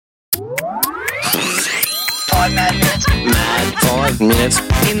5 mad minutes. Mad 5 minutes.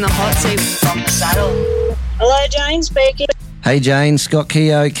 In the hot seat. From the saddle. Hello, Jane speaking. Hey Jane, Scott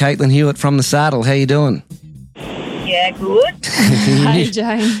Keogh, Caitlin Hewitt from The Saddle. How you doing? Yeah, good. Hey,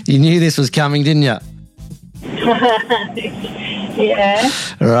 Jane. You knew this was coming, didn't you? Yeah.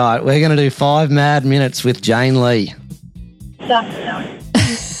 All right, we're going to do 5 mad minutes with Jane Lee.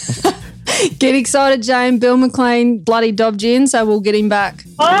 Get excited, Jane. Bill McLean bloody dobbed you in, so we'll get him back.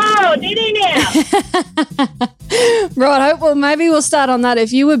 Oh, did he now? Right, well, maybe we'll start on that.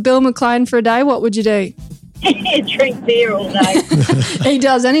 If you were Bill McLean for a day, what would you do? Drink beer all day. He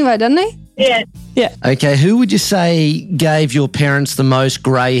does anyway, doesn't he? Yeah. Yeah. Okay, who would you say gave your parents the most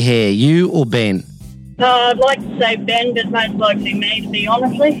grey hair, you or Ben? I'd like to say Ben, but most likely me, to be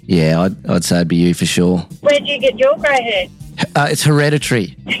honestly. Yeah, I'd say it'd be you for sure. Where'd you get your grey hair? It's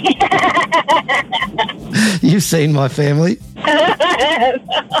hereditary. You've seen my family.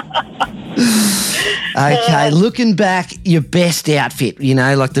 Okay, looking back, your best outfit, you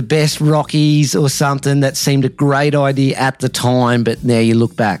know, like the best Rockies or something that seemed a great idea at the time, but now you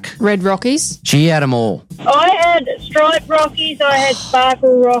look back. Red Rockies. She had them all. I had striped Rockies, I had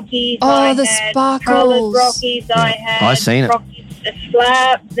sparkle Rockies, Oh, I the had sparkles. coloured Rockies, I had I seen it. Rockies, the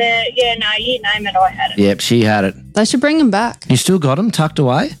slap, you name it, I had it. Yep, she had it. They should bring them back. You still got them tucked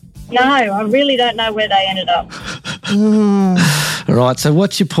away? No, I really don't know where they ended up. All right, so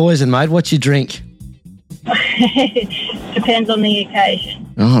what's your poison, mate? What's your drink? Depends on the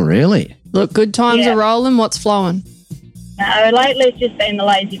occasion. Oh, really? Look, good times Yeah. are rolling. What's flowing? No, lately it's just been the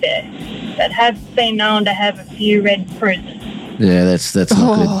lazy bear, but have been known to have a few red cruises. Yeah, that's not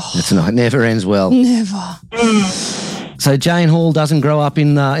good. That's not. It never ends well. Never. So Jane Hall doesn't grow up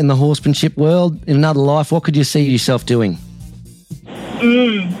in the horsemanship world. In another life, what could you see yourself doing?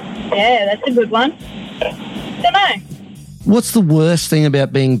 Yeah, that's a good one. Don't know. What's the worst thing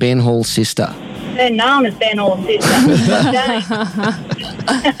about being Ben Hall's sister? They're known as Ben Hall's sister.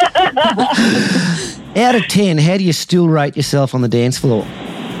 Out of 10, how do you still rate yourself on the dance floor?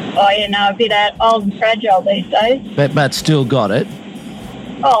 Oh, yeah, no, a bit old and fragile these days. But still got it.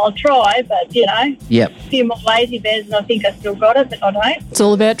 Oh, I'll try, but, Yep. a few more lazy bears and I think I still got it, but I don't. It's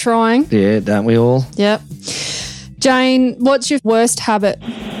all about trying. Yeah, don't we all? Yep. Jane, what's your worst habit?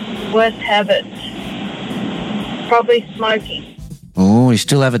 Worst habits. Probably smoking. Oh, you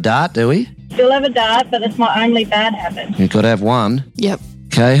still have a dart, do we? Still have a dart, but that's my only bad habit. You've got to have one. Yep.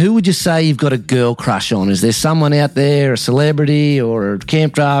 Okay, who would you say you've got a girl crush on? Is there someone out there, a celebrity or a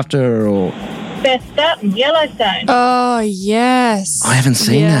camp drafter or... Beth Dutton, Yellowstone. Oh, yes. I haven't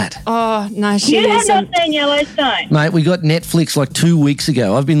seen that. Oh, no, she You have is. not seen Yellowstone? Mate, we got Netflix like 2 weeks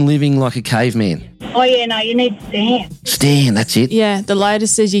ago. I've been living like a caveman. Oh, yeah, no, you need to stand. Stan, that's it. Yeah, the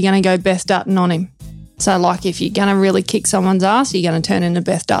latest is you're going to go Beth Dutton on him. So, like, if you're going to really kick someone's ass, you're going to turn into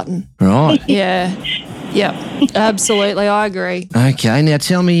Beth Dutton. Right. Yeah. Yep. Absolutely. I agree. Okay, now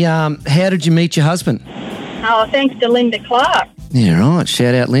tell me, how did you meet your husband? Oh, thanks to Linda Clark. Yeah, right.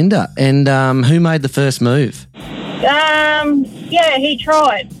 Shout out Linda. And who made the first move? Yeah, he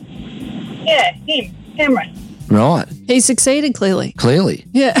tried. Yeah, him, Cameron. Right. He succeeded, clearly. Clearly.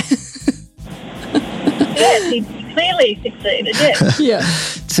 Yeah. Yes, he clearly succeeded, yes. Yeah.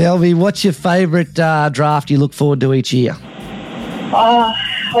 Tell me, what's your favourite draft you look forward to each year? Oh,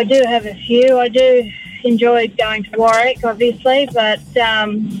 I do have a few. I do enjoy going to Warwick, obviously, but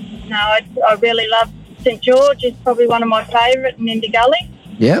no, I really love St George. It's probably one of my favourite in Invergully.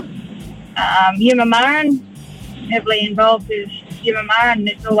 Yep. Yumamarran, heavily involved with Yumamarran.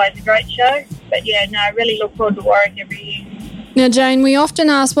 It's always a great show. But yeah, no, I really look forward to Warwick every year. Now, Jane, we often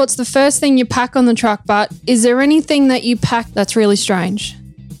ask what's the first thing you pack on the truck, but is there anything that you pack that's really strange?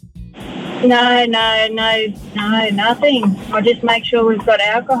 No, nothing. I just make sure we've got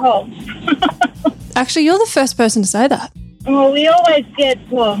alcohol. Actually, you're the first person to say that. Well, we always get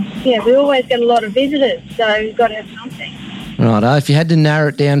a lot of visitors, so we've got to have something. Righto. If you had to narrow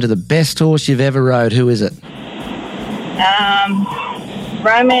it down to the best horse you've ever rode, who is it?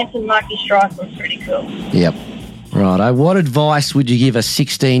 Romance and Lucky Strike was pretty cool. Yep. Righto. What advice would you give a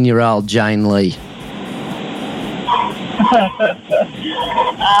 16-year-old Jane Lee?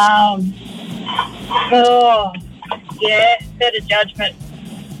 Better judgment.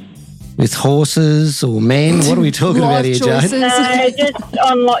 With horses or men? What are we talking about here, Life Jane? No, just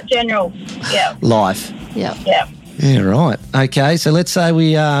on general. Yeah, Life. Yeah. yeah. Yeah, right. Okay, so let's say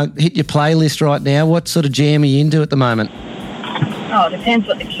we hit your playlist right now. What sort of jam are you into at the moment? Oh, it depends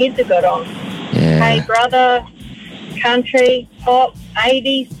what the kids have got on. Yeah. Hey Brother, country, pop,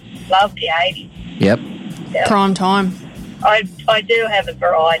 80s. Love the 80s. Yep. Yeah. Prime time. I do have a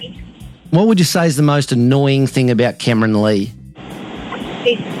variety. What would you say is the most annoying thing about Cameron Lee?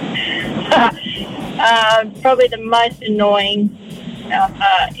 He's, Probably the most annoying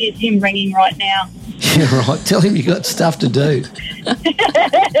is him ringing right now. Yeah, right. Tell him you got stuff to do.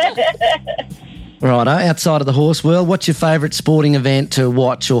 Righto, outside of the horse world, what's your favourite sporting event to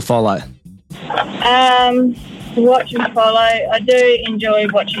watch or follow? Watch and follow. I do enjoy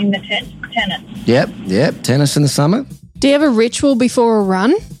watching the tennis. Yep. Tennis in the summer. Do you have a ritual before a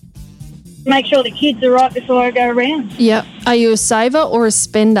run? Make sure the kids are right before I go around. Yep. Are you a saver or a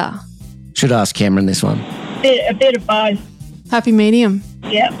spender? Should ask Cameron this one. A bit of both. Happy medium.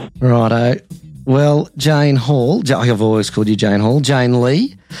 Yep. Righto. Well, Jane Hall, I've always called you Jane Hall, Jane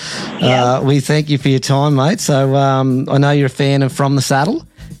Lee, we thank you for your time, mate. So I know you're a fan of From the Saddle,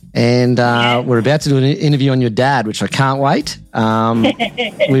 and we're about to do an interview on your dad, which I can't wait.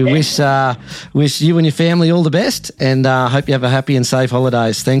 We wish you and your family all the best, and hope you have a happy and safe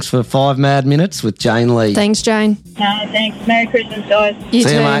holidays. Thanks for 5 mad minutes with Jane Lee. Thanks, Jane. No, thanks. Merry Christmas, guys. You See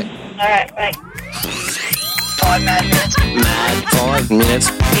too. you, mate. All right, bye. 5 mad minutes. Mad 5 minutes.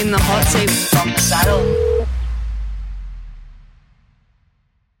 In the hot seat. From the Saddle.